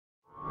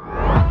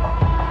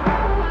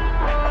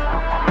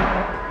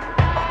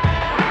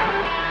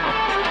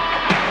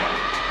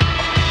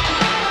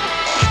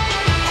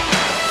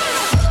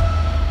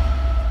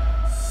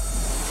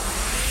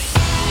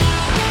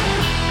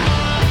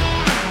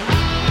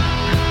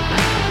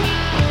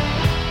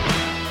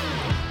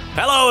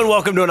Hello and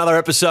welcome to another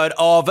episode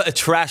of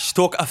Trash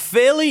Talk. A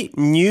fairly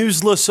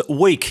newsless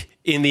week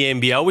in the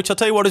NBL, which I'll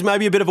tell you what is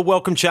maybe a bit of a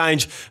welcome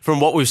change from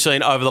what we've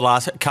seen over the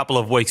last couple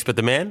of weeks. But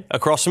the man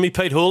across from me,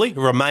 Pete Hooley,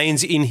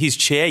 remains in his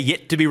chair,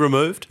 yet to be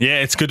removed.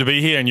 Yeah, it's good to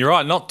be here. And you're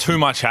right, not too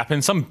much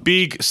happened. Some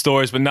big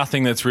stories, but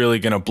nothing that's really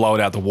going to blow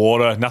it out the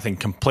water. Nothing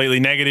completely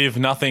negative,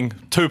 nothing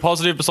too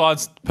positive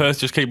besides Perth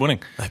just keep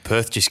winning.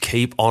 Perth just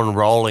keep on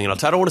rolling. And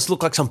I don't want us to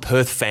look like some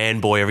Perth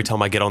fanboy every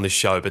time I get on this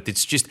show, but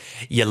it's just,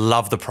 you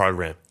love the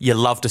program. You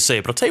love to see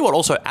it. But I'll tell you what,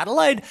 also,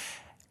 Adelaide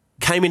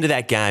came into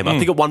that game. I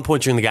think at one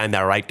point during the game they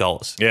were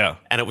 $8. Yeah.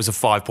 And it was a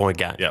 5-point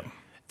game. Yeah.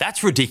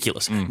 That's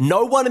ridiculous.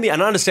 No one in the,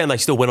 and I understand they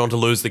still went on to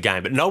lose the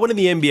game, but no one in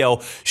the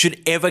NBL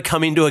should ever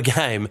come into a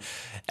game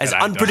as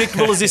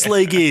unpredictable as this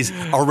league is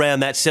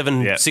around that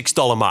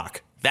 $6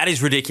 mark. That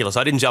is ridiculous.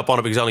 I didn't jump on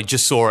it because I only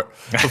just saw it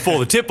before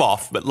the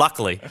tip-off, but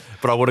luckily,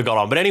 I would have got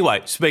on. But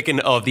anyway, speaking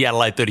of the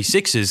Adelaide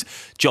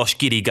 36ers, Josh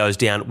Giddey goes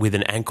down with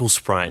an ankle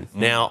sprain.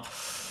 Now,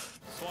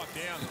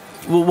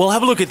 we'll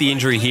have a look at the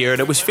injury here, and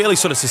it was fairly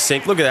sort of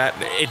succinct. Look at that.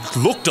 It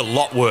looked a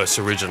lot worse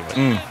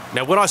originally.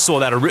 Now, when I saw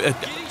that,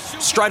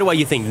 straight away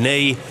you think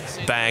knee,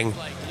 bang,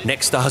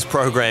 next star's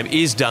program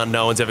is done.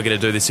 No one's ever going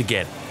to do this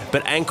again.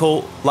 But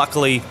ankle,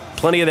 luckily,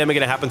 plenty of them are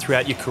going to happen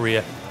throughout your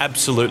career.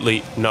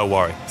 Absolutely no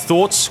worry.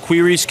 Thoughts,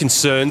 queries,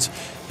 concerns?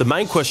 The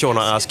main question I want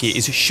to ask here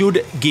is, should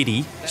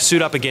Giddey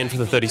suit up again for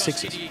the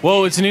 36ers?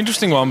 Well, it's an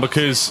interesting one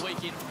because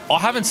I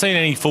haven't seen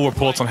any full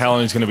reports on how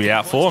long he's going to be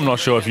out for. I'm not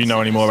sure if you know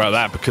any more about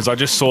that because I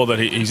just saw that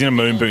he's in a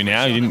moon boot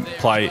now. He didn't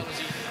play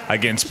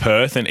against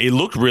Perth and it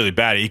looked really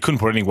bad. He couldn't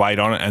put any weight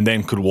on it and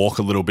then could walk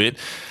a little bit.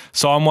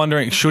 So I'm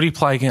wondering, should he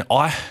play again?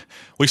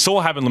 We saw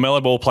what happened.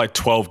 LaMelo Ball played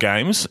 12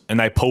 games and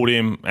they pulled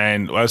him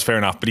and that was fair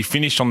enough, but he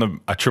finished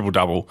on a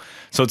triple-double.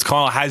 So it's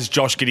kind of, has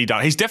Josh Giddey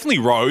done? He's definitely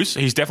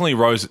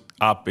rose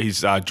up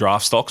his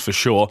draft stocks for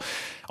sure.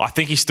 I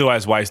think he still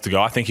has ways to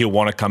go. I think he'll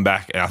want to come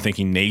back and I think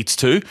he needs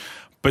to.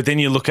 But then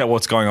you look at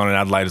what's going on in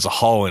Adelaide as a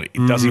whole, and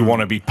does he want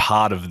to be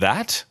part of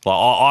that? Like,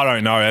 I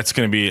don't know. That's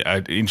going to be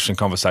an interesting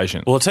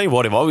conversation. Well, I'll tell you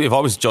what, if I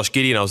was Josh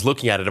Giddey and I was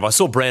looking at it, if I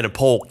saw Brandon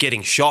Paul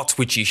getting shots,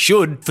 which he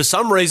should, for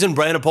some reason,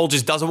 Brandon Paul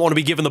just doesn't want to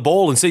be given the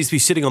ball and seems to be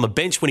sitting on the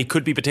bench when he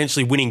could be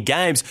potentially winning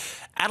games.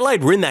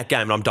 Adelaide were in that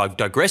game, and I'm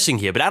digressing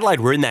here, but Adelaide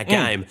were in that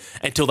game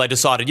until they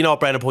decided, you know what,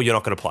 Brandon Paul, you're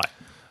not going to play.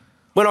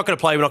 We're not going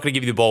to play. We're not going to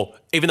give you the ball,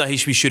 even though he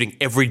should be shooting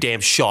every damn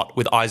shot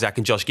with Isaac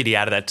and Josh Giddey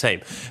out of that team.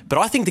 But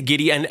I think the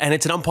Giddey, and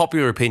it's an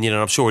unpopular opinion, and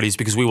I'm sure it is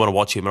because we want to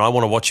watch him, and I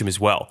want to watch him as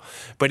well.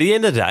 But at the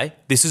end of the day,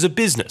 this is a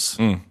business,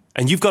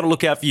 and you've got to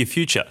look out for your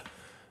future.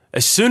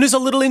 As soon as a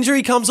little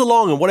injury comes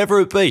along, and whatever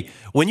it be,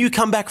 when you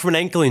come back from an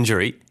ankle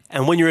injury,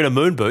 and when you're in a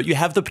moon boot, you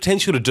have the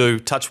potential to do,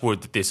 touch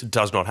wood that this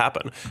does not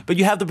happen, but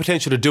you have the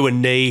potential to do a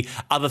knee,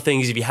 other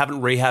things if you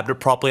haven't rehabbed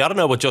it properly. I don't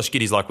know what Josh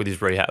Giddey's like with his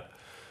rehab.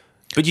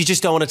 But you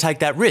just don't want to take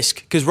that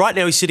risk because right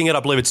now he's sitting at, I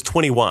believe it's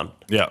 21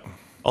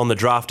 on the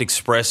Draft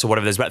Express or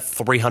whatever. There's about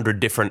 300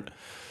 different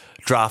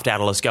draft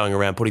analysts going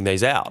around putting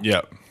these out.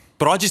 Yeah.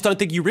 But I just don't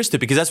think you risked it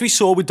because as we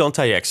saw with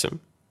Dante Exum,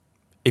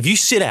 if you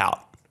sit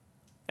out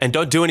and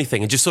don't do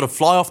anything and just sort of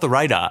fly off the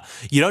radar,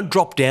 you don't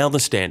drop down the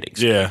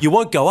standings. Yeah. You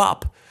won't go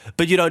up,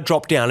 but you don't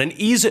drop down. And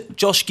is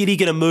Josh Giddey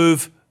going to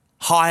move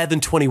higher than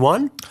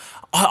 21?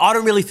 I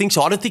don't really think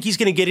so. I don't think he's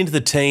going to get into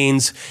the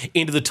teens,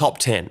 into the top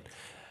 10.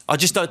 I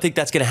just don't think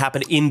that's going to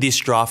happen in this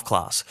draft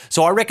class.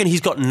 So I reckon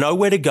he's got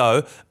nowhere to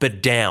go but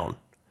down.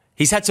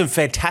 He's had some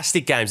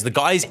fantastic games. The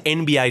guy is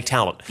NBA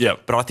talent.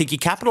 Yep. But I think you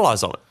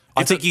capitalise on it.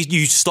 I think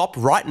you stop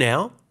right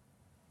now,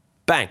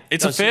 bang.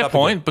 It's a fair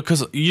point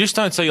because you just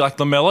don't see, like,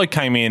 LaMelo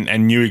came in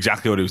and knew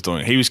exactly what he was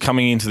doing. He was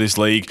coming into this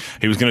league.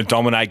 He was going to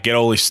dominate, get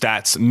all his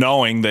stats,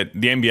 knowing that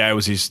the NBA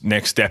was his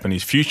next step in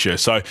his future.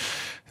 So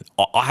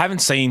I haven't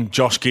seen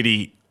Josh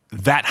Giddey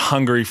that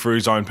hungry for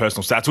his own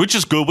personal stats, which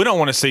is good. We don't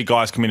want to see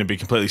guys come in and be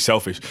completely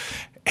selfish.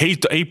 He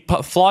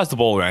flies the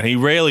ball around. He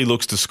rarely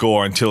looks to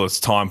score until it's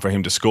time for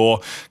him to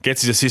score,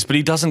 gets his assist, but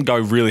he doesn't go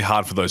really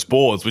hard for those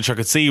boards, which I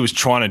could see he was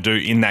trying to do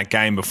in that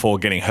game before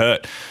getting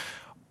hurt.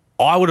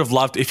 I would have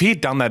loved, if he had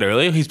done that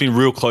earlier, he's been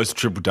real close to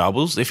triple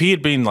doubles. If he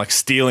had been like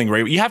stealing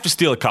rebounds, you have to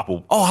steal a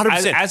couple. Oh,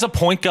 100%. As a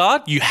point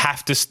guard, you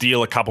have to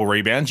steal a couple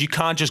rebounds. You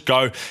can't just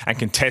go and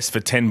contest for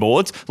 10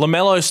 boards.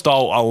 LaMelo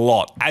stole a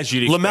lot, as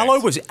you'd expect.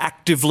 LaMelo was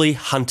actively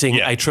hunting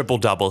a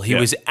triple-double. He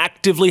was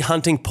actively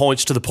hunting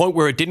points to the point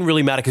where it didn't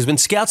really matter because when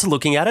scouts are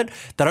looking at it,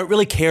 they don't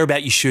really care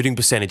about your shooting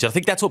percentage. I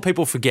think that's what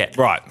people forget.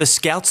 Right. The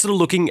scouts that are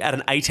looking at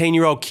an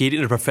 18-year-old kid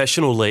in a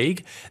professional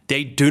league,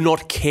 they do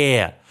not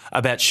care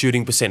about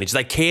shooting percentage.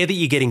 They care that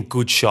you're getting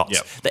good shots.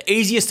 Yep. The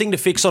easiest thing to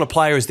fix on a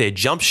player is their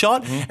jump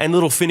shot and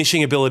little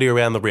finishing ability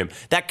around the rim.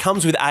 That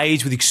comes with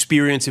age, with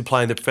experience in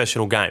playing the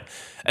professional game.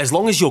 As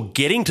long as you're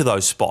getting to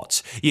those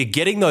spots, you're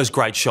getting those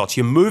great shots,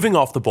 you're moving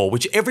off the ball,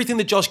 which everything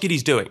that Josh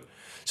Giddey's doing.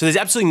 So there's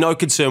absolutely no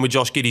concern with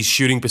Josh Giddey's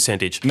shooting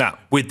percentage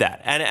with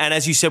that. And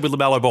as you said with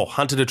LaMelo Ball,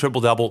 hunted a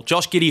triple-double.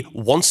 Josh Giddey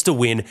wants to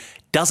win,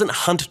 doesn't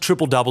hunt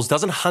triple-doubles,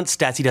 doesn't hunt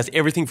stats. He does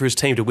everything for his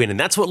team to win. And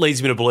that's what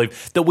leads me to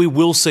believe that we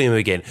will see him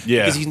again.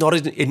 Yeah. Because he's not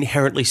as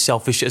inherently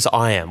selfish as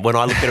I am when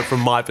I look at it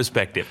from my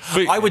perspective.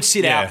 I would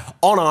sit out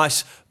on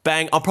ice,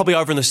 bang, I'm probably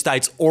over in the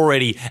States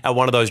already at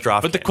one of those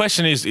drafts. But the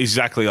question is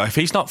exactly, like, if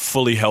he's not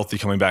fully healthy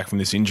coming back from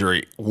this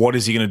injury, what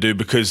is he going to do?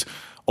 Because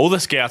all the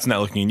scouts and that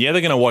looking in,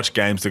 they're going to watch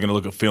games, they're going to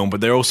look at film,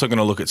 but they're also going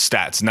to look at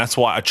stats. And that's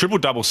why a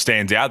triple-double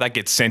stands out. That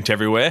gets sent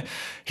everywhere.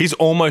 He's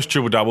almost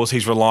triple-doubles.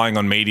 He's relying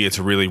on media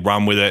to really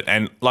run with it.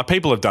 And like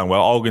people have done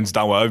well. Olgun's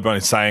done well. Everyone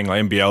is saying,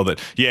 like NBL, that,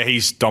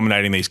 he's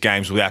dominating these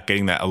games without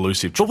getting that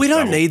elusive triple-double. But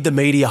we don't need the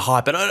media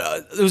hype. And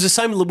it was the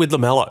same with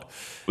LaMelo.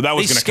 Well, that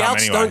was These come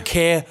scouts anyway. don't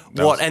care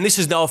what, and this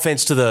is no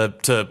offense to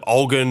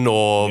Olgun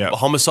or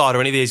Homicide or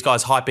any of these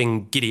guys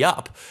hyping Giddey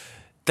up.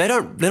 They're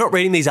not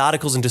reading these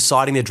articles and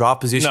deciding their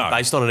draft position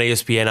based on an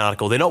ESPN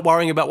article. They're not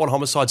worrying about what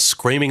Homicide's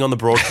screaming on the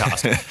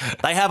broadcast.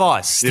 They have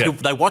eyes. Yeah.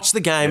 They watch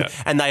the game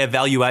and they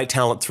evaluate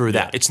talent through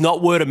that. It's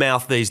not word of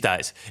mouth these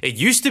days. It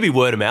used to be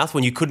word of mouth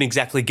when you couldn't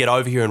exactly get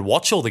over here and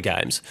watch all the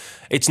games.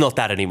 It's not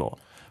that anymore.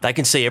 They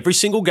can see every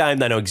single game.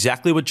 They know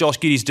exactly what Josh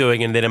Giddey's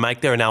doing and then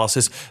make their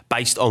analysis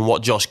based on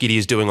what Josh Giddey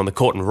is doing on the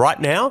court. And right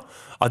now,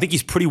 I think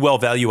he's pretty well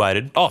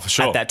valuated for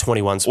sure. at that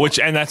 21 spot.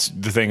 And that's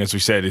the thing, as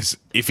we said, is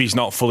if he's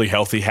not fully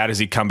healthy, how does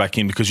he come back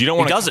in? Because you don't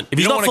want to... He doesn't. If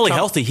he's not fully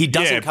healthy, he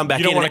doesn't come back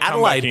in. And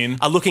Adelaide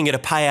are looking at a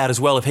payout as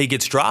well if he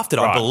gets drafted,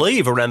 I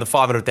believe, around the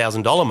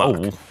 $500,000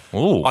 mark.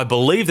 Ooh. I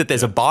believe that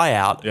there's a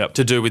buyout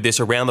to do with this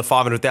around the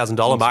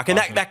 $500,000 mark. And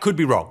that could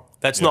be wrong.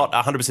 That's not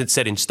 100%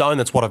 set in stone.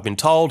 That's what I've been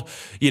told.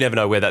 You never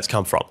know where that's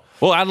come from.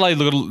 Well, Adelaide,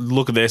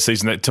 look at their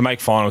season. To make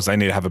finals, they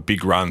need to have a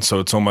big run.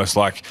 So it's almost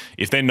like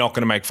if they're not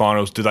going to make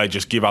finals, do they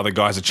just give other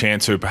guys a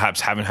chance who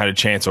perhaps haven't had a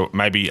chance or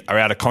maybe are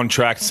out of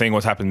contract, seeing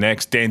what's happened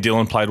next? Dan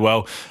Dillon played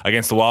well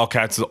against the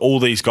Wildcats. All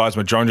these guys,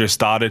 Madronja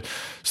started.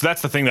 So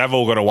that's the thing they've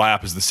all got to weigh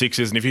up as the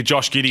Sixers. And if you're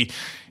Josh Giddey,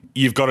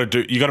 you've got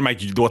to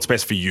make what's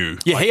best for you.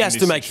 Yeah, he has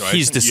to make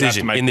his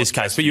decision in this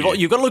case. But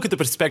you've got to look at the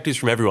perspectives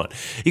from everyone.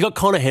 You got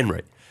Connor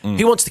Henry.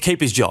 He wants to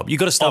keep his job. You've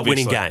got to start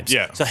winning games.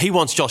 Yeah. So he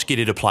wants Josh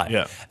Giddey to play.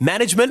 Yeah.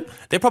 Management,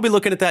 they're probably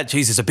looking at that.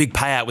 Geez, there's a big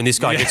payout when this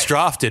guy gets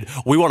drafted.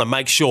 We want to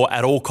make sure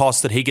at all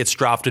costs that he gets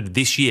drafted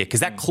this year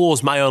because that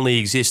clause may only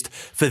exist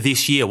for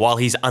this year while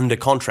he's under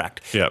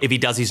contract. Yeah. If he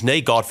does his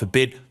knee, God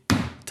forbid,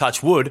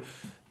 touch wood,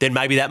 then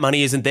maybe that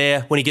money isn't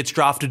there when he gets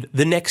drafted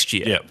the next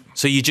year. Yeah.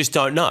 So you just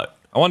don't know.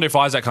 I wonder if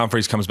Isaac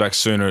Humphries comes back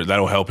sooner,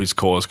 that'll help his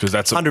cause because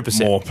that's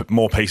 100%.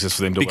 more pieces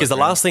for them to work. Because the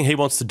last thing he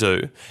wants to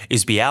do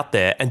is be out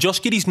there, and Josh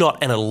Giddey's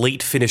not an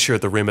elite finisher at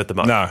the rim at the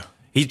moment. No.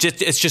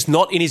 It's just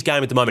not in his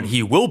game at the moment.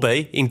 He will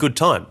be in good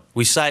time.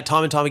 We say it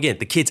time and time again.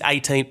 The kid's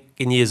 18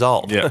 years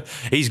old. Yeah.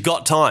 He's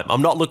got time.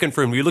 I'm not looking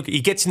for him.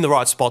 He gets in the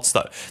right spots,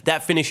 though.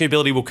 That finishing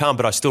ability will come,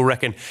 but I still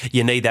reckon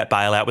you need that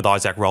bailout with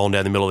Isaac rolling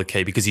down the middle of the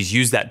key because he's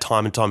used that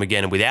time and time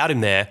again. And without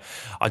him there,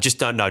 I just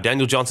don't know.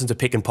 Daniel Johnson's a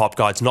pick and pop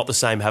guy. It's not the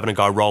same having a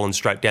guy rolling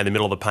straight down the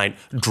middle of the paint,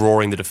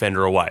 drawing the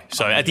defender away.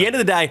 So at the end of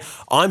the day,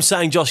 I'm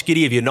saying Josh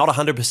Giddey, if you're not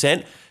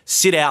 100%,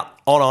 sit out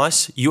on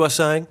ice. You are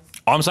saying?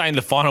 I'm saying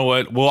the final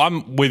word. Well,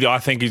 I'm with you. I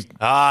think he's... you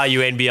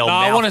NBL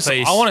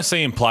mouthpiece. I want to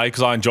see him play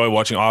because I enjoy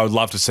watching. I would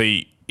love to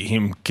see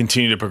him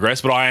continue to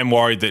progress, but I am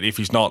worried that if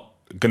he's not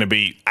going to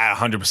be at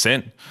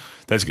 100%,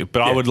 that's good.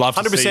 But I would love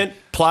to 100%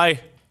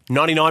 play,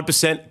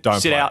 99% don't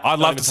sit play. out. I'd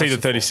love to see the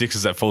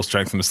 36ers at full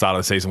strength from the start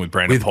of the season with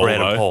Brandon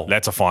Paul.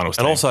 That's a finals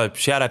team. And also,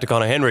 shout out to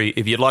Connor Henry.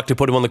 If you'd like to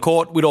put him on the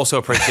court, we'd also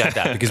appreciate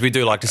that because we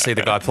do like to see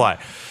the guy play.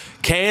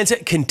 Cairns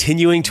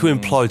continuing to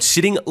implode,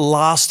 sitting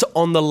last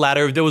on the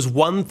ladder. If there was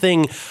one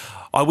thing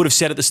I would have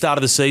said at the start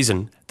of the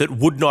season that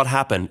would not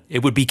happen,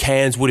 it would be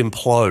Cairns would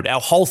implode.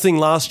 Our whole thing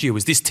last year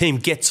was this team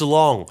gets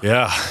along.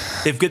 Yeah.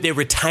 They're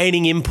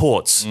retaining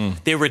imports.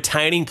 They're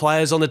retaining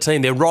players on the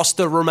team. Their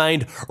roster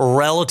remained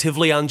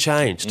relatively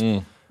unchanged.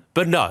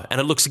 But no,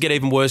 and it looks to get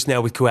even worse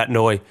now with Kuat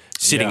Noi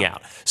sitting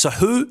out. So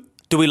who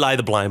do we lay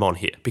the blame on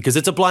here? Because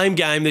it's a blame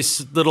game,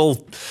 this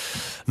little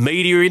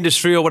media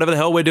industry or whatever the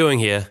hell we're doing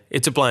here.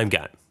 It's a blame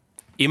game.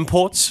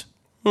 Imports?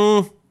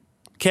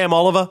 Cam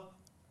Oliver?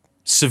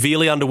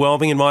 Severely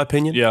underwhelming, in my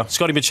opinion. Yeah.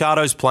 Scotty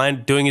Machado's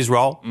doing his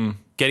role,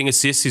 getting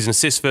assists. He's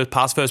an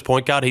pass first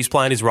point guard. He's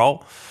playing his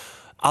role.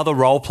 Other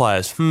role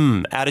players,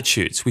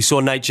 attitudes. We saw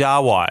Nate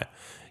Jarwai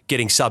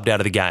getting subbed out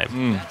of the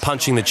game,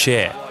 punching the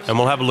chair. And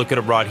we'll have a look at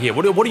it right here.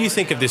 What do you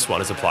think of this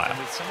one as a player?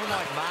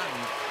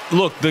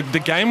 Look, the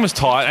game was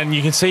tight, and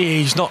you can see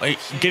he's not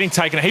getting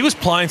taken. He was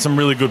playing some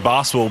really good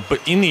basketball,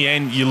 but in the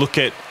end, you look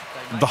at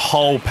the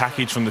whole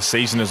package from the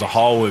season as a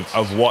whole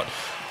of what...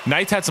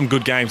 Nate's had some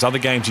good games. Other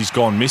games he's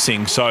gone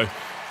missing. So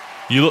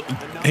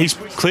he's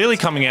clearly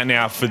coming out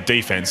now for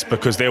defense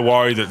because they're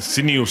worried that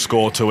Sydney will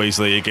score too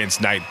easily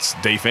against Nate's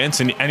defense,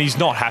 and he's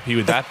not happy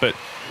with that. But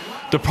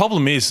the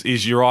problem is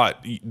you're right.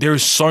 There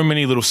is so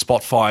many little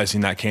spot fires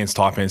in that Cairns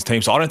Taipans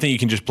team. So I don't think you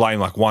can just blame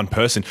like one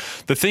person.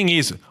 The thing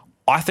is,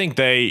 I think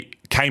they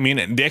came in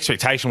and the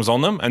expectation was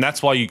on them, and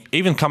that's why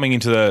even coming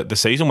into the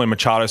season when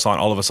Machado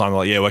signed, Oliver signed,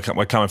 like, yeah,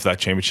 we're coming for that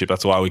championship.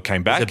 That's why we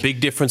came back. There's a big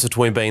difference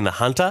between being the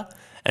hunter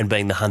and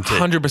being the hunted.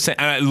 100%.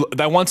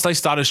 And once they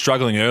started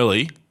struggling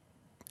early,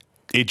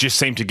 it just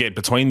seemed to get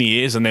between the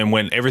ears, and then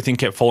when everything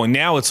kept falling,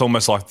 now it's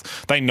almost like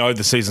they know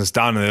the season's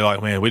done, and they're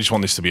like, man, we just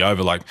want this to be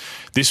over. Like,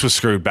 this was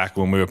screwed back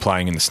when we were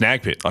playing in the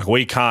snag pit. Like,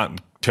 we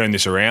can't turn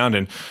this around.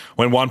 And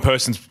when one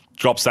person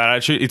drops that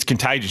attitude, it's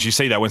contagious. You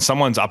see that when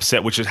someone's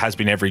upset, which it has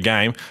been every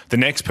game, the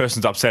next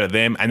person's upset at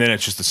them, and then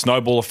it's just a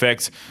snowball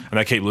effect, and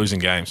they keep losing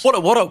games.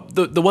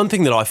 The one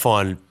thing that I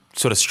find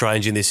sort of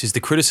strange in this is the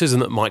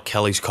criticism that Mike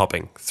Kelly's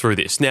copping through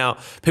this. Now,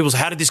 people say,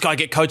 how did this guy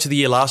get coach of the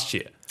year last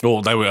year?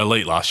 Well, they were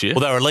elite last year.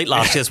 Well, they were elite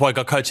last year. That's why he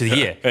got coach of the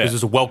year. Because it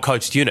was a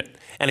well-coached unit.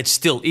 And it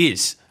still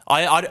is.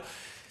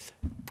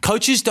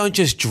 Coaches don't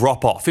just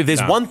drop off. If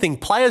there's one thing,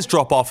 players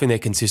drop off in their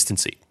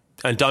consistency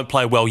and don't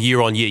play well year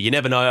on year. You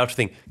never know after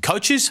thing.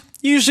 Coaches,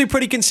 usually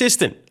pretty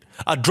consistent.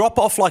 A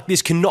drop-off like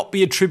this cannot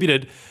be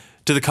attributed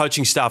to the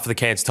coaching staff of the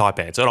Cairns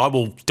Taipans. And I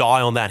will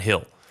die on that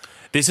hill.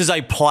 This is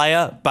a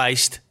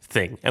player-based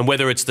thing. And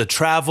whether it's the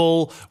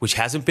travel, which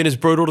hasn't been as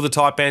brutal to the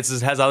Taipans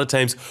as it has other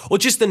teams, or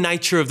just the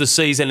nature of the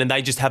season and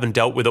they just haven't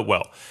dealt with it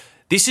well.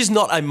 This is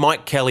not a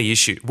Mike Kelly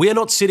issue. We are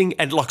not sitting,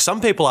 and like some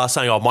people are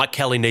saying, oh, Mike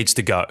Kelly needs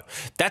to go.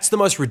 That's the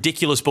most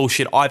ridiculous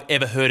bullshit I've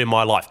ever heard in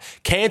my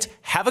life. Cairns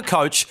have a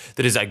coach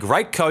that is a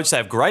great coach. They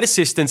have great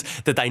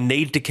assistants that they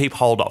need to keep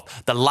hold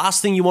of. The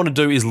last thing you want to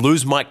do is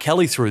lose Mike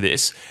Kelly through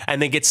this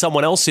and then get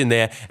someone else in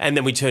there, and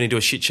then we turn into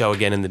a shit show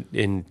again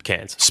in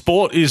Cairns.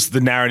 Sport is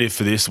the narrative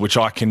for this, which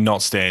I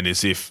cannot stand,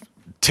 is if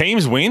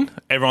teams win,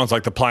 everyone's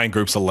like the playing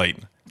group's elite.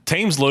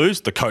 Teams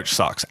lose, the coach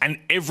sucks. And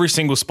every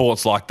single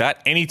sport's like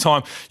that.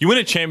 Anytime you win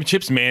a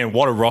championships, man,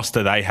 what a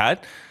roster they had.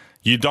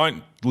 You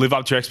don't live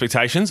up to your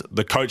expectations,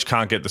 the coach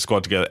can't get the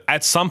squad together.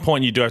 At some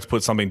point, you do have to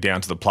put something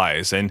down to the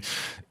players. And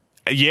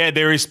yeah,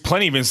 there is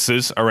plenty of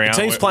instances around.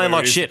 The team's playing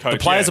like shit. The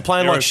players are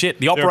playing like shit.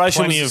 The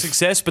operation was a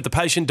success, but the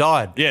patient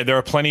died. Yeah, there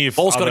are plenty of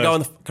ball's got to go in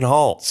the fucking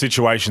hole.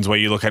 Situations where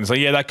you look at it and say,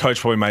 yeah, that coach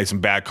probably made some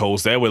bad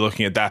calls there. We're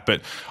looking at that,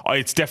 but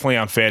it's definitely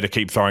unfair to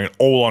keep throwing it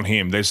all on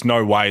him. There's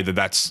no way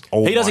that's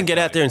all. He doesn't get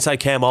out there and say,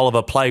 Cam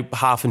Oliver, play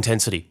half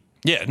intensity.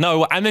 Yeah,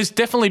 no, and there's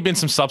definitely been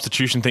some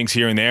substitution things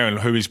here and there and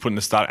who he's putting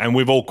the start, and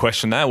we've all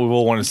questioned that. We've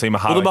all wanted to see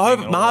Mojave. Well,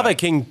 the Mojave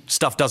King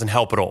stuff doesn't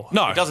help at all.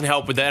 No. It doesn't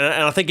help with that.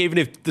 And I think even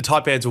if the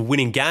Taipans were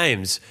winning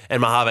games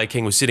and Mojave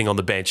King was sitting on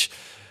the bench,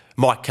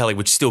 Mike Kelly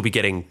would still be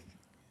getting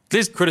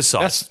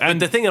criticised.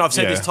 And the thing that I've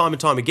said this time and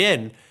time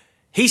again,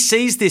 he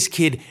sees this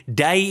kid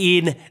day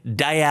in,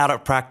 day out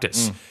at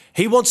practice.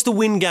 He wants to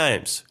win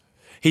games.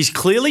 He's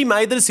clearly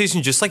made the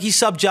decision, just like he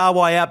subbed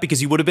Jarwai out because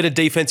he would have been a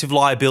defensive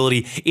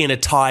liability in a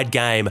tied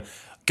game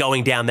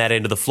going down that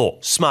end of the floor.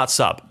 Smart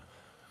sub.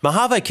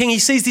 Mojave King, he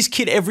sees this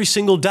kid every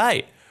single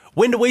day.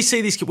 When do we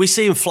see this kid? We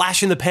see him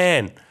flash in the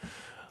pan.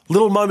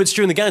 Little moments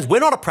during the games. We're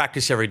not at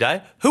practice every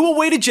day. Who are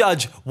we to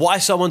judge why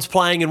someone's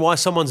playing and why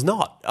someone's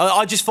not?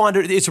 I just find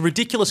it's a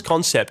ridiculous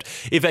concept.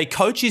 If a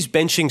coach is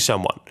benching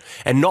someone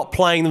and not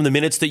playing them the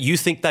minutes that you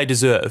think they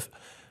deserve,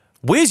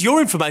 where's your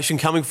information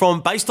coming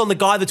from based on the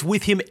guy that's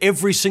with him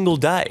every single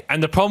day?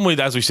 And the problem with,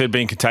 as we said,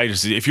 being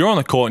contagious is if you're on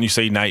the court and you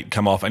see Nate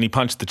come off and he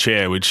punched the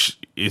chair, which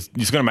is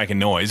going to make a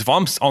noise. If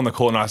I'm on the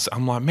court and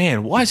I'm like,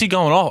 man, why is he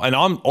going off? And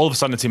all of a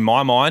sudden it's in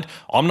my mind,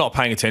 I'm not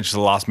paying attention to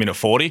the last minute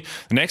 40.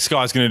 The next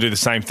guy's going to do the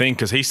same thing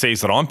because he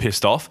sees that I'm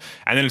pissed off,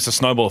 and then it's a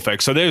snowball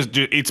effect. So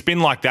it's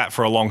been like that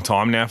for a long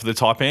time now for the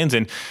Taipans.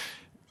 And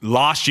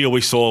last year we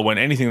saw when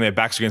anything their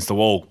backs against the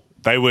wall,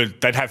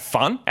 they'd have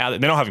fun out there.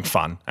 They're not having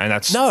fun, and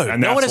that's no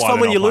one has fun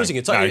when you're losing.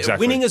 It's like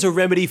exactly. Winning is a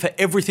remedy for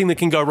everything that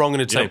can go wrong in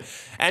a team. Yep.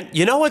 And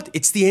you know what?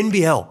 It's the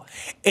NBL.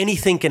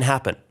 Anything can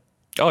happen.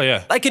 Oh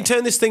yeah, they can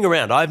turn this thing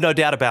around. I have no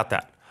doubt about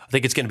that. I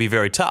think it's going to be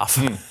very tough,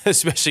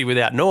 especially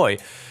without Noi.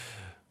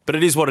 But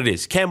it is what it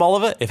is. Cam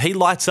Oliver, if he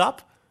lights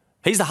up,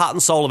 he's the heart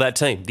and soul of that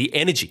team. The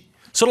energy,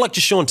 sort of like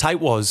Deshaun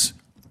Tate was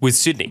with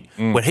Sydney.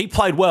 When he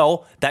played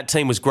well, that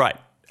team was great.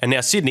 And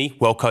now Sydney,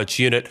 well-coached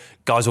unit,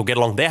 guys will get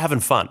along. They're having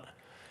fun.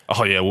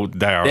 Oh, yeah, well,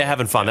 they're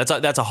having fun.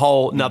 That's a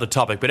whole nother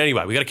topic. But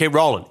anyway, we got to keep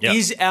rolling. Yep.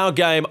 Is our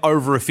game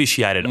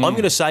over-officiated? I'm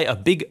going to say a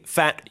big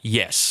fat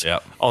yes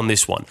on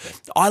this one.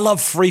 I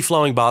love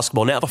free-flowing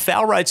basketball. Now, the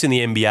foul rates in the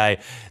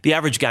NBA, the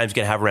average game's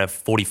going to have around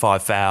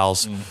 45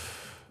 fouls,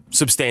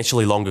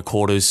 substantially longer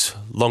quarters,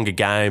 longer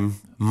game,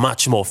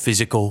 much more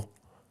physical.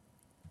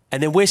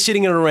 And then we're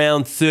sitting at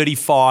around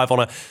 35 on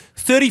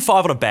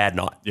a bad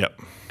night. Yep.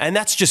 And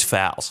that's just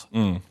fouls.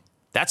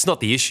 That's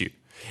not the issue.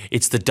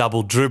 It's the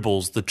double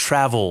dribbles, the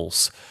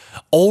travels,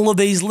 all of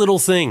these little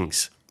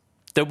things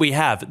that we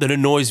have that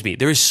annoys me.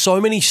 There is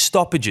so many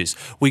stoppages.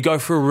 We go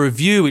for a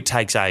review, it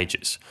takes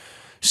ages.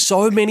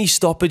 So many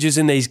stoppages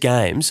in these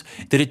games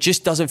that it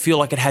just doesn't feel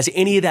like it has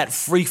any of that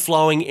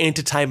free-flowing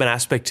entertainment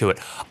aspect to it.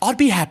 I'd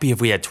be happy if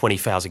we had 20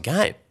 fouls a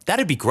game.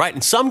 That'd be great.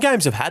 And some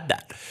games have had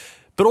that.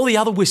 But all the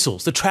other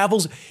whistles, the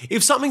travels,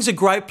 if something's a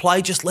great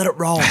play, just let it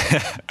roll.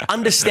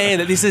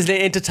 Understand that this is an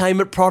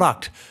entertainment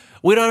product.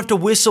 We don't have to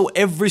whistle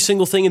every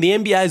single thing. And the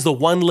NBA is the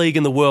one league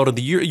in the world, and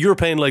the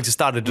European leagues have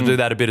started to do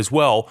that a bit as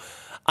well,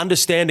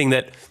 understanding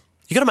that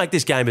you got to make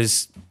this game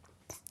as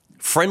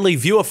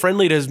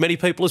viewer-friendly to as many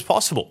people as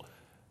possible.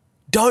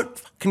 Don't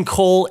fucking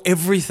call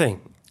everything.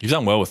 You've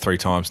done well with 3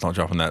 times not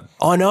dropping that.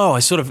 I know.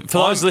 For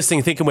those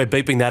listening thinking we're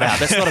beeping that out,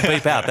 that's not a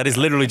beep out. That is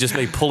literally just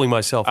me pulling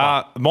myself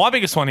up. My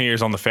biggest one here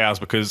is on the fouls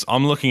because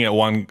I'm looking at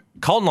one.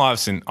 Colton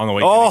Iverson on the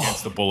weekend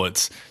against the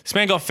Bullets. This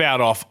man got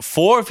fouled off.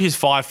 4 of his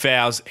 5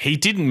 fouls, he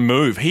didn't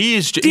move.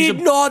 Did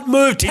not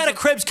move. Tanner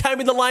Krebs came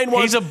in the lane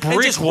once. He's a brick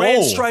and just wall.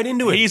 Ran straight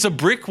into it. He's a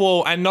brick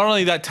wall. And not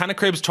only that, Tanner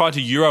Krebs tried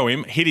to Euro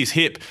him, hit his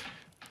hip,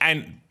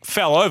 and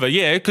fell over,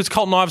 because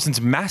Colton Iverson's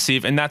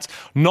massive, and that's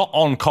not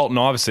on Colton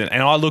Iverson.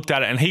 And I looked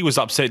at it, and he was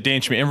upset, Dan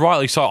Schmidt, and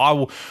rightly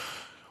so.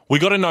 We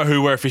got to know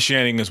who we're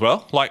officiating as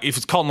well. Like, if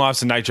it's Colton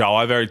Iverson, Nate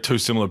Jarway, very 2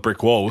 similar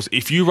brick walls.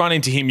 If you run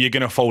into him, you're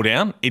going to fall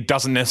down. It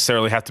doesn't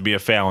necessarily have to be a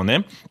foul on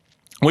them.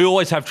 We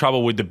always have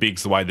trouble with the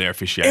bigs the way they're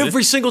officiated.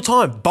 Every single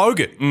time.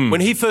 Bogut,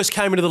 when he first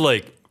came into the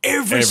league,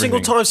 every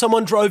single time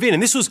someone drove in,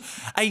 and this was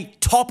a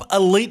top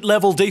elite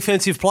level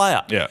defensive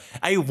player. Yeah.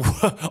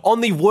 On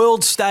the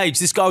world stage,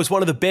 this guy was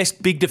one of the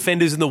best big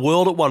defenders in the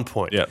world at one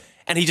point. Yeah.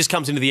 And he just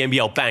comes into the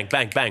NBL, bang,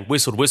 bang, bang,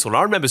 whistled. And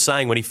I remember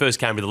saying when he first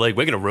came to the league,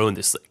 we're going to ruin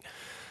this thing.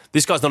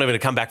 This guy's not even going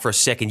to come back for a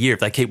second year if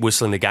they keep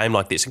whistling the game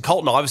like this. And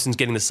Colton Iverson's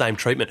getting the same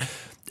treatment.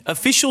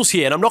 Officials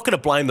here, and I'm not going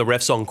to blame the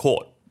refs on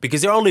court,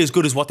 because they're only as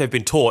good as what they've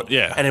been taught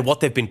and what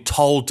they've been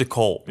told to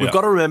call. We've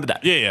got to remember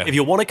that. Yeah. If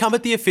you want to come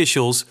at the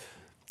officials,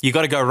 you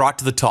got to go right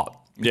to the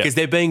top, because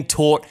they're being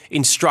taught,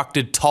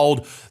 instructed,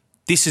 told,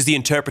 this is the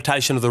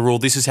interpretation of the rule,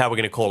 this is how we're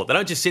going to call it. They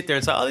don't just sit there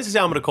and say, this is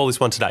how I'm going to call this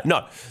one today.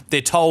 No,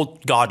 they're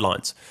told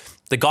guidelines.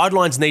 The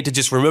guidelines need to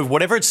just remove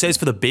whatever it says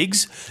for the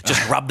bigs,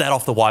 just rub that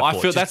off the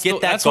whiteboard. I feel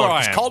that's where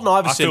I am. Colton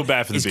Iverson I feel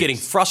bad for the is bigs. getting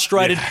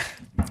frustrated. Yeah.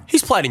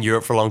 He's played in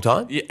Europe for a long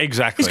time. Yeah,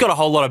 exactly. He's got a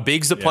whole lot of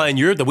bigs that play in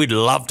Europe that we'd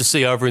love to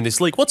see over in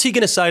this league. What's he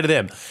going to say to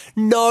them?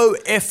 No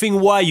effing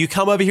way. You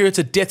come over here, it's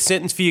a death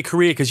sentence for your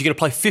career, because you're going to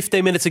play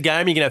 15 minutes a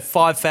game and you're going to have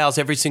 5 fouls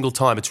every single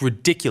time. It's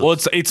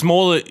ridiculous. Well, it's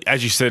more,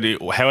 as you said,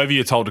 however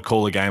you're told to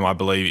call the game, I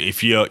believe.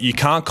 If you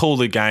can't call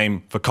the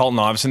game for Colton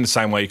Iverson the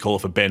same way you call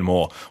it for Ben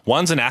Moore.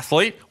 One's an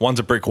athlete, one's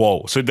a brick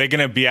wall. So they're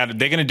going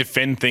to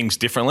defend things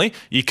differently.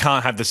 You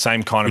can't have the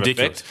same kind of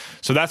effect.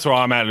 So that's where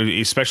I'm at,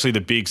 especially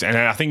the bigs. And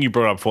I think you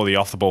brought up before the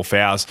off-the-ball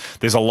fouls.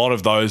 There's a lot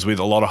of those with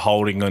a lot of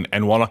holding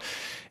and whatnot.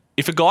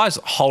 If a guy's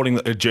holding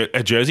a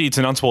jersey, it's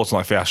an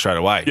unsportsmanlike foul straight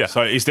away. Yeah.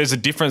 So there's a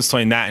difference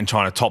between that and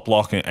trying to top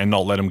lock and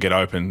not let them get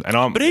open.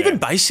 But even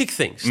basic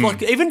things,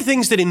 like even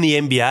things that in the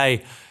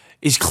NBA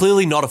is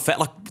clearly not a foul.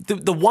 Like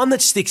the one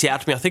that sticks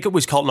out to me, I think it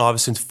was Colton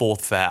Iverson's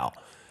 4th foul.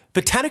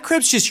 But Tanner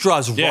Krebs just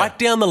drives right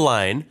down the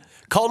lane.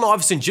 Colton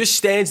Iverson just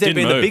stands there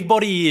being the big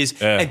body he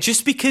is. Yeah. And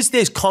just because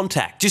there's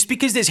contact, just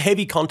because there's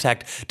heavy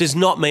contact, does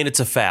not mean it's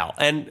a foul.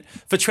 And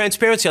for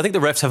transparency, I think the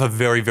refs have a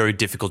very, very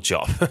difficult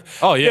job.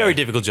 Oh, yeah. Very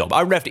difficult job.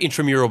 I refed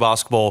intramural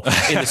basketball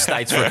in the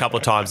States for a couple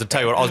of times. I'll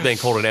tell you what, I was being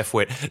called an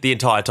F-word the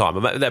entire time.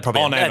 That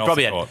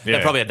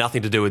probably had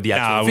nothing to do with the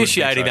actual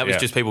officiating. That was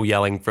just people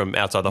yelling from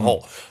outside the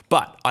hall.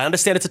 But I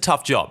understand it's a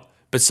tough job.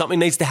 But something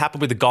needs to happen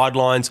with the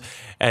guidelines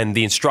and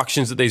the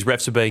instructions that these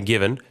refs are being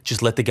given.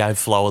 Just let the game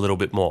flow a little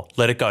bit more.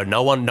 Let it go.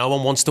 No one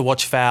wants to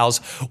watch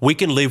fouls. We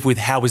can live with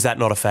how is that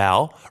not a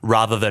foul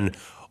rather than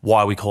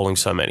why are we calling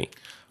so many.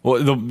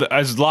 Well,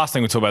 as the last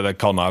thing we talk about that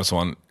Colton Iverson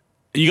one,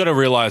 you got to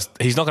realise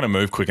he's not going to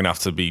move quick enough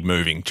to be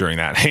moving during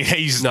that.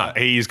 He's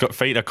got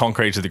feet are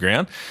concrete to the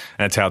ground,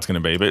 and that's how it's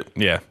going to be. But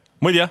yeah,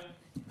 with you.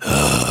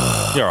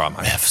 You're all right,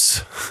 mate.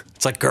 Refs.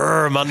 It's like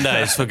grrr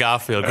Mondays for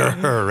Garfield.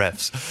 Grrr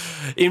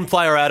refs. In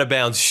play or out of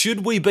bounds,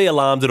 should we be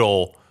alarmed at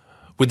all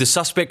with the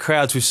suspect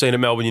crowds we've seen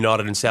at Melbourne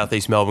United and South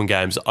East Melbourne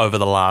games over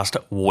the last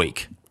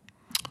week?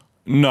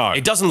 No.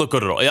 It doesn't look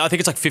good at all. I think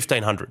it's like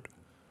 1,500.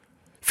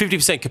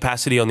 50%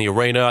 capacity on the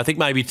arena. I think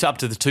maybe it's up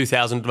to the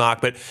 2,000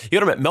 mark. But you got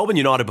to remember, Melbourne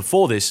United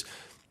before this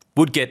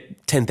would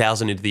get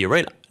 10,000 into the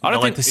arena. I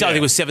think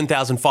it was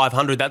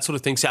 7,500, that sort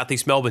of thing. South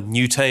East Melbourne,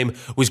 new team,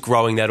 was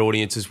growing that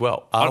audience as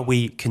well. Are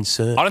we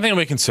concerned? I don't think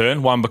we're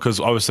concerned. One, because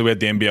obviously we had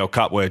the NBL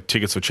Cup where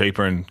tickets were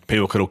cheaper and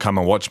people could all come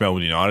and watch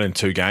Melbourne United in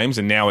 2 games,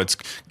 and now it's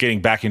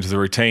getting back into the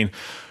routine.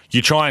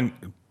 You try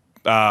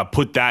and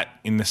put that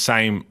in the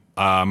same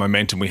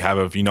momentum we have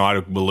of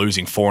United were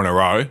losing 4 in a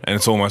row, and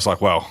it's almost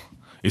like, well,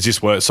 is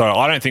this worth? So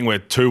I don't think we're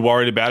too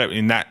worried about it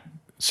in that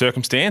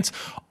circumstance.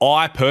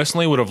 I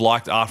personally would have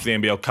liked after the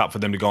NBL Cup for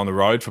them to go on the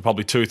road for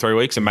probably 2 or 3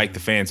 weeks and make the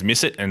fans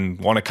miss it and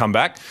want to come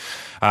back.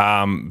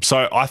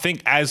 So I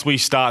think as we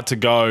start to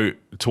go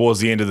towards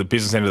the end of the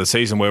business end of the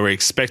season where we're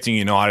expecting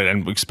United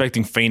and we're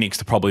expecting Phoenix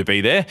to probably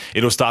be there,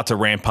 it'll start to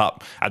ramp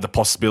up at the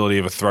possibility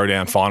of a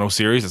throwdown final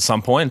series at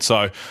some point.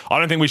 So I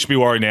don't think we should be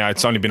worried now.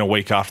 It's only been a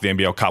week after the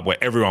NBL Cup where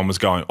everyone was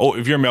going, oh,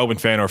 if you're a Melbourne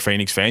fan or a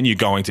Phoenix fan, you're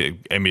going to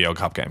NBL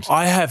Cup games.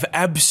 I have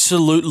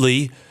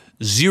absolutely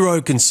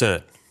zero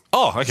concern.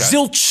 Oh, okay.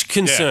 Zilch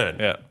concern.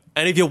 Yeah.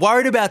 And if you're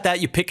worried about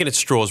that, you're picking at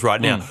straws right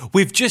now.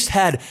 We've just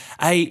had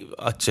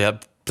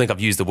don't think I've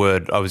used the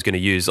word I was going to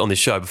use on this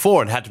show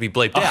before and had to be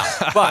bleeped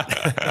out.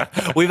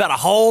 But we've had a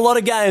whole lot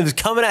of games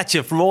coming at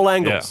you from all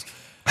angles.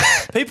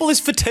 Yeah. People, is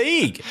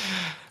fatigue.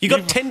 You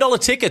got $10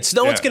 tickets.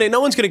 No one's going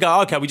to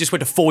go, okay, we just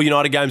went to 4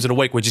 United games in a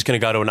week. We're just going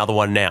to go to another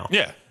one now.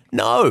 Yeah.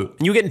 No,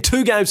 and you're getting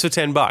 2 games for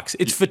 $10.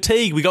 It's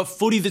fatigue. We got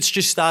footy that's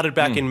just started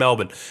back in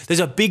Melbourne.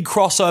 There's a big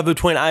crossover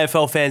between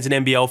AFL fans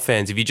and NBL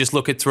fans. If you just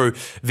look it through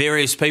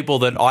various people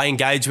that I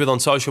engage with on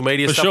social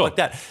media, stuff like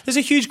that, there's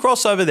a huge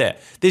crossover there.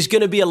 There's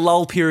going to be a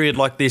lull period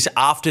like this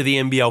after the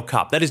NBL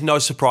Cup. That is no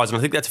surprise, and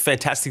I think that's a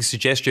fantastic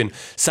suggestion,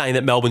 saying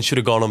that Melbourne should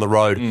have gone on the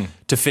road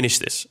to finish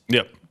this.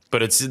 Yep.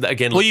 But it's,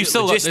 again, you've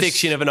still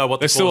logistics, you never know what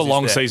the there's still a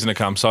long there. season to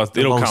come, so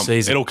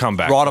it'll come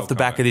back. Right off the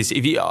back of this.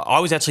 I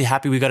was actually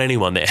happy we got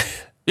anyone there.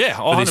 Yeah,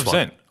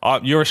 100%.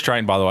 Your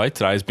Australian, by the way,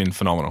 today has been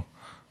phenomenal.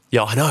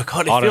 Yeah, I know.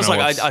 God, it feels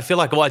like I feel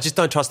like I just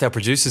don't trust our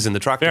producers in the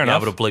truck to be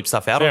able to bleep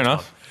stuff out. Fair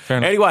enough.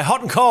 Anyway,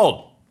 hot and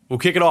cold. We'll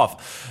kick it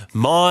off.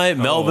 My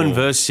Melbourne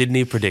versus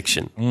Sydney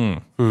prediction.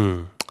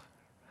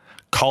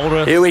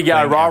 Colder. Here we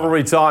go,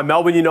 rivalry time.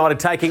 Melbourne United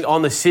taking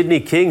on the Sydney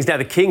Kings. Now,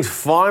 the Kings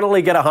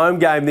finally get a home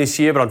game this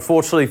year, but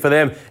unfortunately for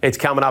them, it's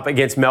coming up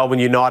against Melbourne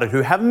United,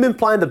 who haven't been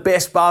playing the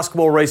best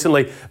basketball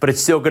recently, but it's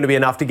still going to be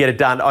enough to get it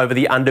done over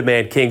the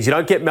undermanned Kings. You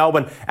don't get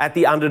Melbourne at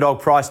the underdog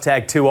price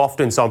tag too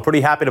often, so I'm pretty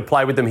happy to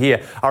play with them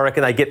here. I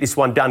reckon they get this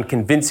one done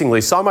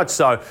convincingly, so much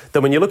so that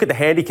when you look at the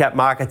handicap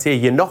markets here,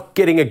 you're not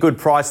getting a good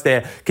price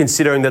there,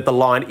 considering that the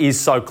line is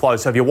so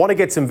close. So if you want to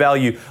get some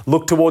value,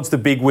 look towards the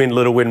big win,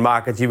 little win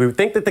markets. You would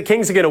think that the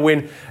Kings are going to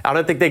win. I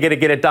don't think they're going to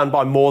get it done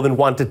by more than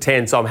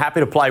 1-10, so I'm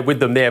happy to play with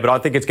them there, but I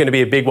think it's going to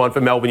be a big one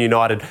for Melbourne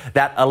United.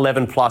 That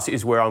 11 plus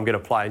is where I'm going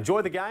to play.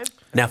 Enjoy the game.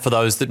 Now, for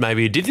those that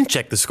maybe didn't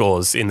check the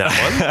scores in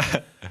that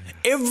one,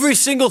 every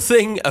single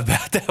thing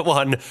about that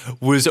one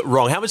was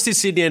wrong. How much did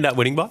Sydney end up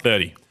winning by?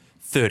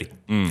 30.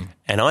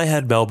 And I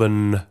had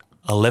Melbourne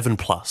 11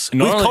 plus.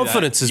 With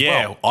confidence as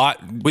well.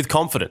 With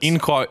confidence. In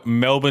quote,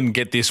 Melbourne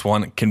get this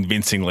one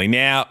convincingly.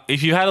 Now,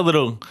 if you had a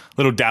little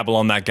dabble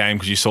on that game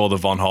because you saw the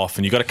Von Hoff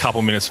and you got a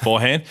couple minutes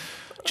beforehand,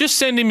 just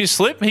send him your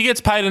slip. He gets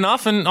paid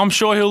enough and I'm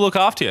sure he'll look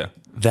after you.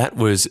 That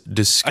was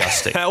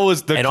disgusting. That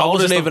was the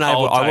coldest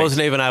I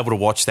wasn't even able to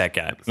watch that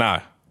game.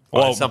 No.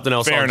 Well, something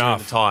else fair on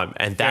enough. at the time,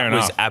 and that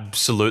was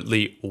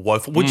absolutely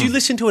woeful. Would you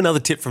listen to another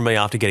tip from me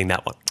after getting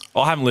that one?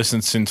 I haven't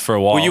listened since for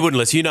a while. Well, you wouldn't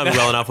listen. You know me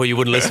well enough where you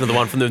wouldn't listen to the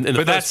one from in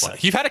the first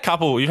place. You've had a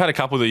couple.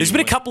 That there's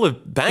been a couple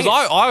of bangers.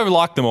 I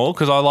like them all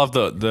because I love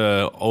all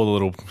the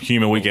little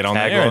humour we get on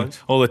there and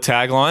all the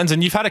taglines.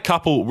 And you've had a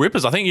couple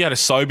rippers. I think you had a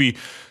Sobey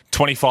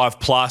 25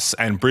 plus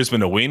and Brisbane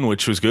to win,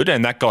 which was good,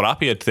 and that got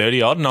up. He had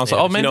 30 odd, and I was like,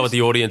 oh man, you know what,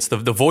 the audience, the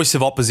voice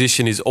of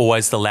opposition is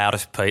always the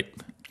loudest, Pete.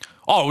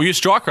 Oh, well, your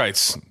strike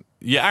rates.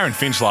 Yeah, Aaron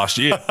Finch last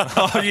year.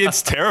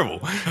 It's terrible.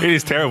 It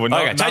is terrible.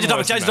 Okay, change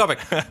the topic.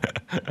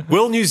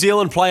 Will New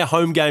Zealand play a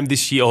home game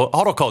this year?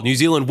 Hot or cold? New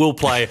Zealand will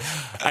play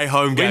a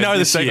home game. We know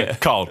the segment. Year.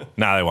 Cold.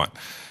 No, they won't.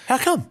 How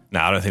come? No,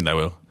 I don't think they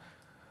will.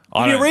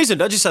 Give me a reason.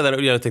 Don't just say that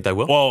you don't think they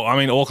will. Well, I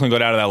mean, Auckland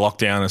got out of that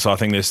lockdown, and so I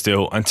think they're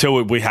still,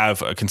 until we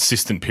have a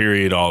consistent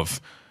period of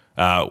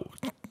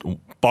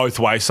both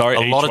ways, a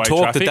lot of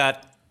talk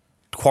that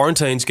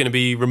quarantine's going to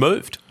be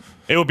removed.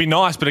 It would be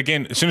nice, but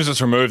again, as soon as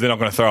it's removed, they're not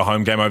going to throw a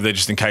home game over there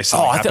just in case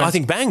something happens. I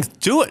think bang,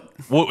 do it.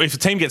 Well, if a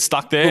team gets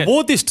stuck there...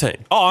 Reward this team.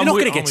 They're not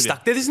going to get stuck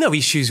you. there. There's no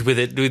issues with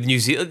it with New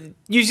Zealand.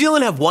 New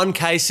Zealand have one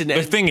case.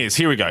 The thing is,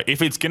 here we go.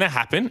 If it's going to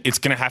happen, it's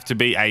going to have to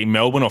be a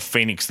Melbourne or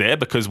Phoenix there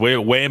because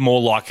we're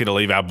more likely to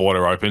leave our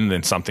border open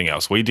than something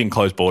else. We didn't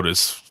close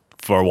borders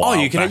for a while.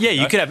 Oh, you can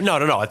have...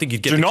 No. I think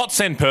you'd get... Do not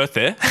send Perth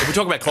there. If we're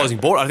talking about closing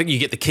border, I think you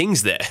get the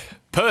Kings there.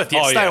 Perth,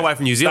 stay away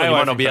from New Zealand. You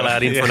might not be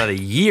allowed in for another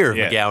year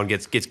if McGowan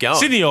gets going.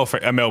 Sydney or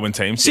a Melbourne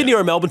team. Sydney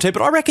or a Melbourne team,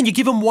 but I reckon you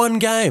give them one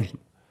game.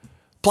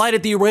 Play it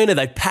at the arena,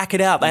 they pack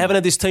it out. They haven't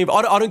had this team.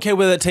 I don't care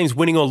whether that team's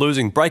winning or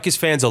losing. Breakers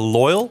fans are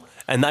loyal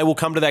and they will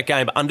come to that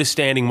game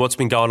understanding what's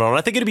been going on. And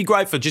I think it'd be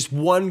great for just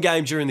one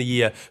game during the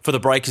year for the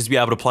Breakers to be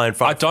able to play in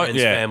front of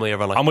friends, family,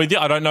 everyone like that. I'm with you.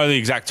 I don't know the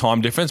exact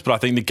time difference, but I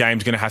think the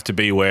game's going to have to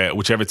be where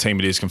whichever team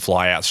it is can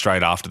fly out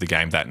straight after the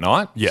game that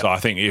night. Yeah. So I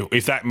think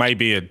if that may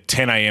be a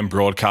 10 a.m.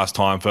 broadcast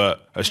time for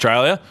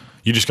Australia,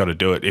 you just got to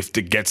do it if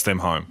it gets them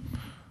home.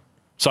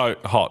 So,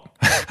 hot.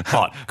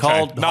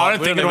 Cold. No, I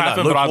don't think it'll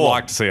happen, but I'd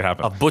like to see it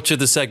happen. I've butchered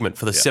the segment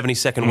for the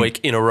 72nd week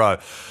in a row.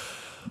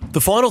 The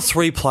final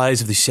 3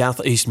 plays of the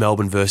South East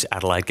Melbourne versus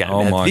Adelaide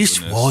game.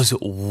 This was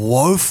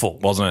woeful.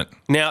 Wasn't it?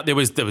 Now, there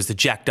was the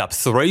jacked up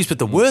threes, but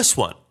the worst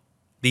one,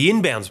 the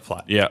inbounds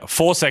play. Yeah,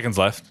 4 seconds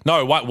left.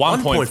 No,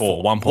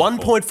 1.4.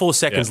 1.4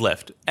 seconds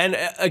left. And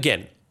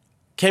again,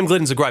 Cam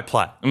Glidden's a great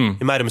player.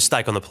 He made a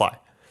mistake on the play.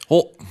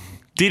 Well,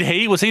 did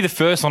he? Was he the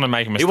first one to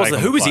make a mistake?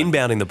 Who was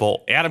inbounding the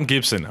ball? Adam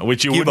Gibson,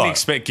 which you wouldn't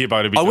expect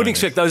Gibbo to be. I wouldn't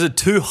expect. Those are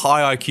 2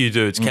 high IQ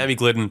dudes, Cammy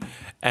Glidden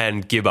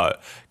and Gibbo.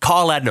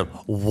 Kyle Adnam,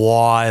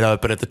 wide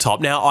open at the top.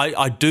 Now,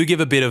 I do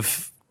give a bit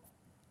of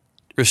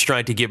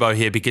restraint to Gibbo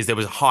here because there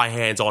was high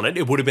hands on it.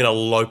 It would have been a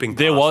loping pass.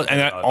 There was,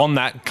 and on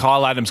that,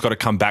 Kyle Adams got to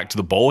come back to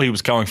the ball. He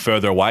was going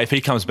further away. If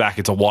he comes back,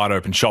 it's a wide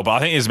open shot. But I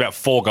think there's about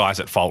 4 guys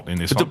at fault in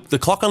this one. The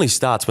clock only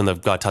starts when the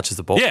guy touches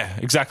the ball. Yeah,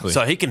 exactly.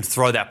 So he can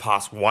throw that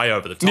pass way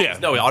over the top. Yeah.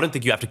 No, I don't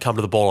think you have to come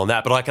to the ball on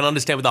that, but I can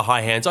understand with the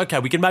high hands. Okay,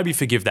 we can maybe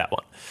forgive that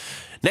one.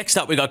 Next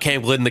up, we got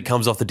Cam Glidden that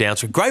comes off the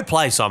downswing. Great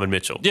play, Simon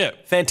Mitchell. Yeah.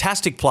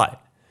 Fantastic play.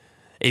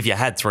 If you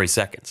had 3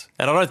 seconds.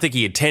 And I don't think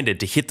he intended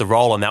to hit the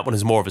roll on that one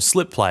as more of a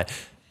slip play.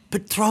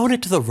 But throwing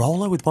it to the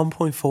roller with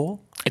 1.4?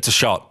 It's a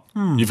shot.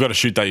 You've got to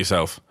shoot that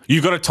yourself.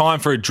 You've got a time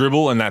for a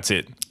dribble, and that's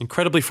it.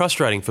 Incredibly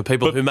frustrating for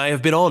people who may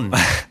have been on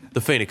the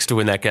Phoenix to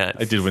win that game.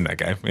 They did win that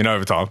game in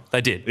overtime.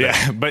 They did.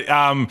 Yeah, but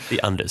the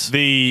unders.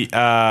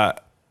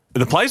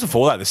 The plays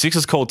before that, the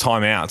Sixers called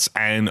timeouts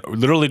and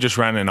literally just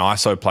ran an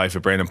ISO play for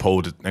Brandon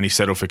Poole, and he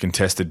settled for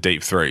contested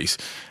deep threes.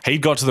 He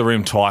got to the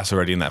rim twice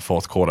already in that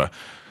fourth quarter.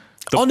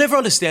 I'll never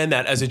understand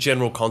that as a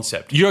general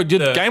concept.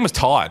 The game was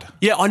tied.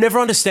 Yeah, I never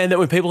understand that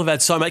when people have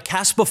had so much.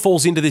 Casper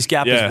falls into this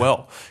gap as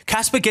well.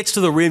 Casper gets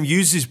to the rim,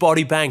 uses his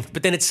body, bang.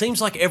 But then it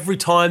seems like every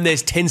time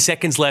there's 10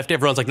 seconds left,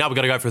 everyone's like, no, we've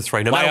got to go for a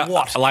 3. No matter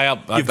what.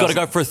 Layup. You've got to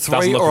go for a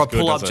 3 or a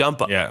pull-up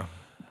jumper. Yeah.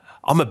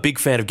 I'm a big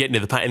fan of getting to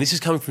the paint. And this is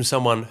coming from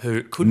someone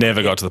who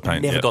never got to the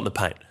paint. Never got in the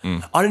paint.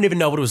 I didn't even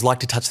know what it was like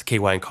to touch the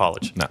keyway in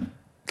college. No,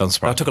 doesn't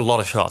surprise me. I took a lot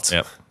of shots.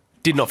 Yep.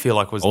 Did not feel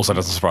like it was... Also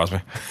doesn't surprise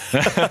me.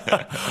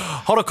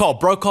 Hot or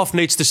cold? Brokoff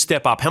needs to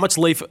step up. How much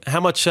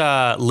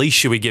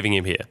leash are we giving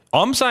him here?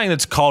 I'm saying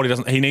it's cold.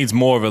 He needs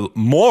more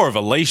of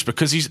a leash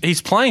because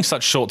he's playing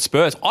such short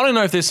spurts. I don't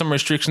know if there's some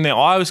restriction there.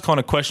 I was kind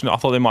of questioning. I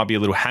thought there might be a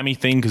little hammy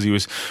thing because he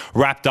was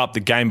wrapped up the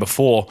game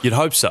before. You'd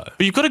hope so.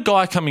 But you've got a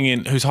guy coming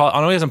in who's high.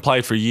 I know he hasn't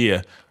played for a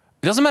year.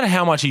 It doesn't matter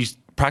how much he's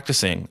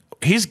practicing.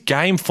 His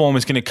game form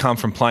is going to come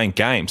from playing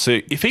games. So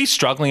if he's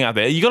struggling out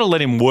there, you got to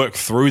let him work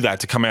through that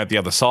to come out the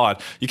other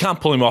side. You can't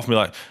pull him off and be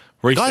like,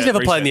 reset, Guys never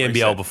played in the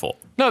NBL before.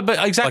 No,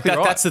 but exactly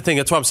right. That's the thing.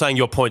 That's why I'm saying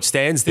your point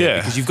stands there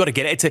because you've got to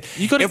get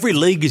it. Every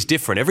league is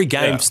different. Every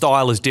game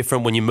style is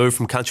different when you move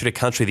from country to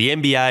country. The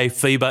NBA,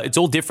 FIBA, it's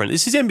all different.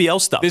 This is NBL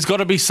stuff. There's got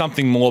to be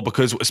something more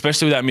because,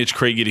 especially without Mitch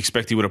Krieg, you'd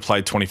expect he would have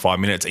played 25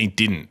 minutes. He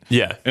didn't.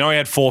 Yeah. I know he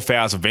had 4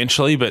 fouls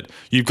eventually, but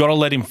you've got to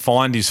let him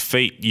find his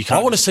feet. You can't.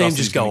 I want to see him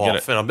just go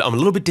off, and I'm a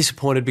little bit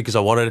disappointed because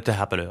I wanted it to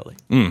happen early.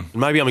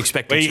 Maybe I'm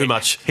expecting too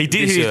much. He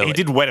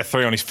did wet a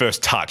 3 on his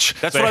first touch.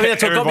 That's what I mean.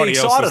 That's what got me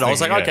excited. I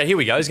was like, okay, here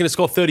we go. He's going to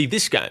score 30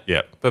 this game.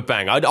 Yeah. But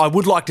bang, I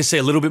would like to see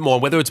a little bit more,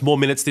 whether it's more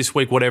minutes this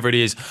week, whatever it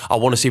is. I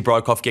want to see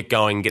Brokoff get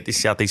going and get this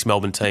Southeast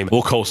Melbourne team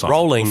We'll call something.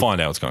 rolling. We'll find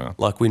out what's going on.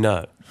 Like we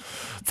know.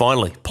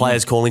 Finally,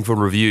 players calling for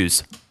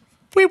reviews.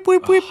 Whip,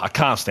 whip, whip. I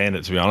can't stand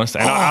it, to be honest.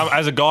 And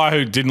as a guy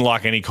who didn't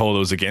like any call that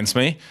was against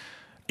me,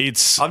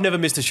 I've never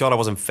missed a shot I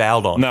wasn't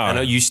fouled on. No.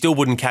 And you still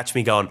wouldn't catch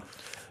me going,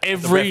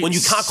 every when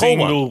you can't call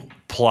single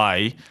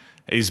play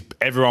is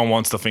everyone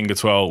wants the finger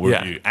 12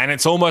 review. And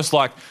it's almost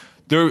like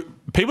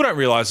people don't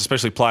realise,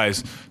 especially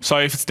players, so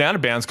if it's down to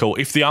bounds call,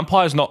 if the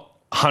umpire's not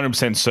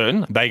 100%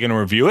 certain, they're going to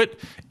review it.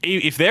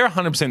 If they're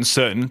 100%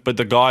 certain, but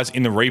the guys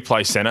in the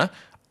replay centre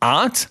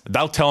aren't,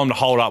 they'll tell them to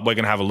hold up, we're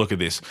going to have a look at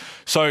this.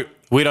 So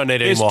we don't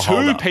need any more hold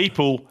up. There's 2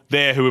 people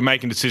there who are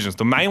making decisions.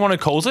 The main one who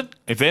calls it,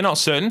 if they're not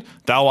certain,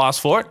 they'll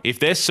ask for it. If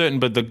they're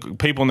certain, but the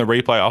people in the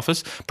replay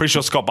office, pretty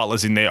sure Scott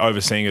Butler's in there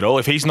overseeing it all.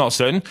 If he's not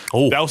certain,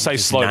 they'll say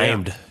slow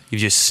down. You've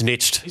just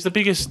snitched. He's the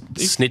biggest.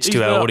 Snitched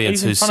to our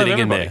audience who's sitting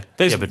in there.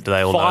 There's but do they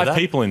all know that? 5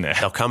 people in there.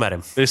 They'll come at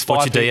him. There's 5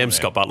 What's your people DM,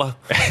 Scott Butler?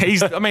 He's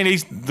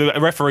the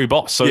referee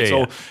boss,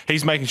 so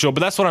he's making sure.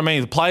 But that's what I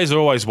mean. The players are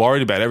always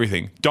worried about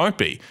everything. Don't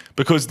be,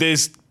 because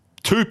there's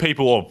 2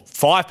 people or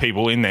 5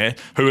 people in there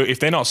who,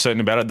 if they're not certain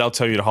about it, they'll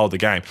tell you to hold the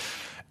game.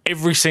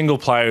 Every single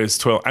player is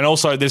 12. And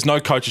also, there's no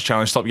coach's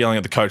challenge. Stop yelling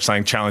at the coach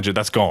saying challenge it.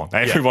 That's gone.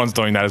 Everyone's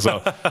doing that as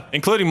well,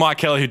 including Mike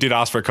Kelly, who did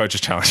ask for a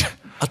coach's challenge.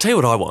 I'll tell you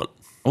what I want.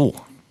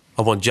 Oh.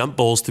 I want jump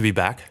balls to be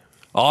back.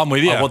 Oh, I'm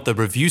with you. I want the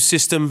review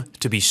system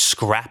to be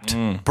scrapped.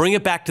 Bring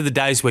it back to the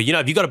days where,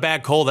 if you got a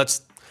bad call,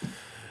 it's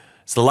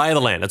the lay of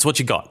the land. That's what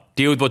you got.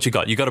 Deal with what you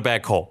got. You got a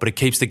bad call, but it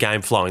keeps the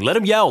game flowing. Let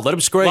them yell. Let them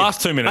scream.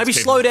 Last 2 minutes. Maybe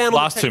slow down.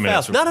 Last 2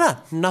 minutes. No.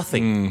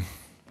 Nothing.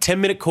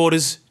 10-minute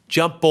quarters,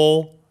 jump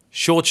ball,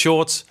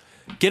 shorts.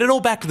 Get it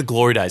all back to the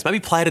glory days.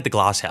 Maybe play it at the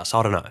Glass House.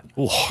 I don't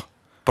know. Ooh.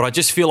 But I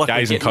just feel like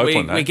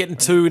we're getting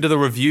too into the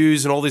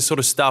reviews and all this sort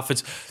of stuff.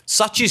 It's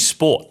such is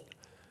sport.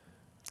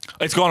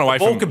 It's gone away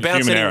from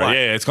human error.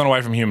 Yeah, it's gone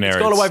away from human error.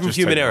 It's gone away from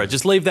human error.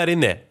 Just leave that in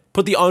there.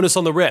 Put the onus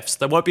on the refs.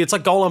 They won't be. It's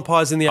like goal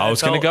umpires in the AFL. I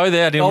was going to go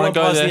there. I didn't want to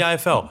go there. In the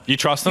AFL. You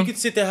trust them? You could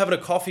sit there having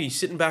a coffee,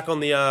 sitting back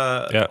on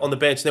the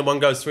bench, and then one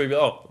goes through.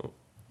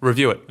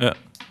 Review it. Yeah.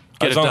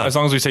 As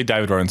long as we see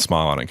David Rowan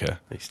smile, I don't care.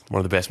 He's one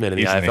of the best men in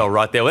the AFL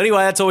right there. Well,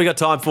 anyway, that's all we got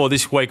time for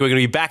this week. We're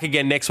going to be back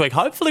again next week,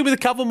 hopefully with a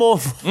couple more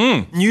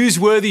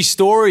newsworthy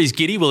stories.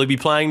 Giddey, will he be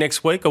playing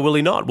next week or will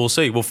he not? We'll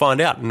see. We'll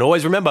find out. And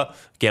always remember,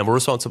 gamble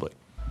responsibly.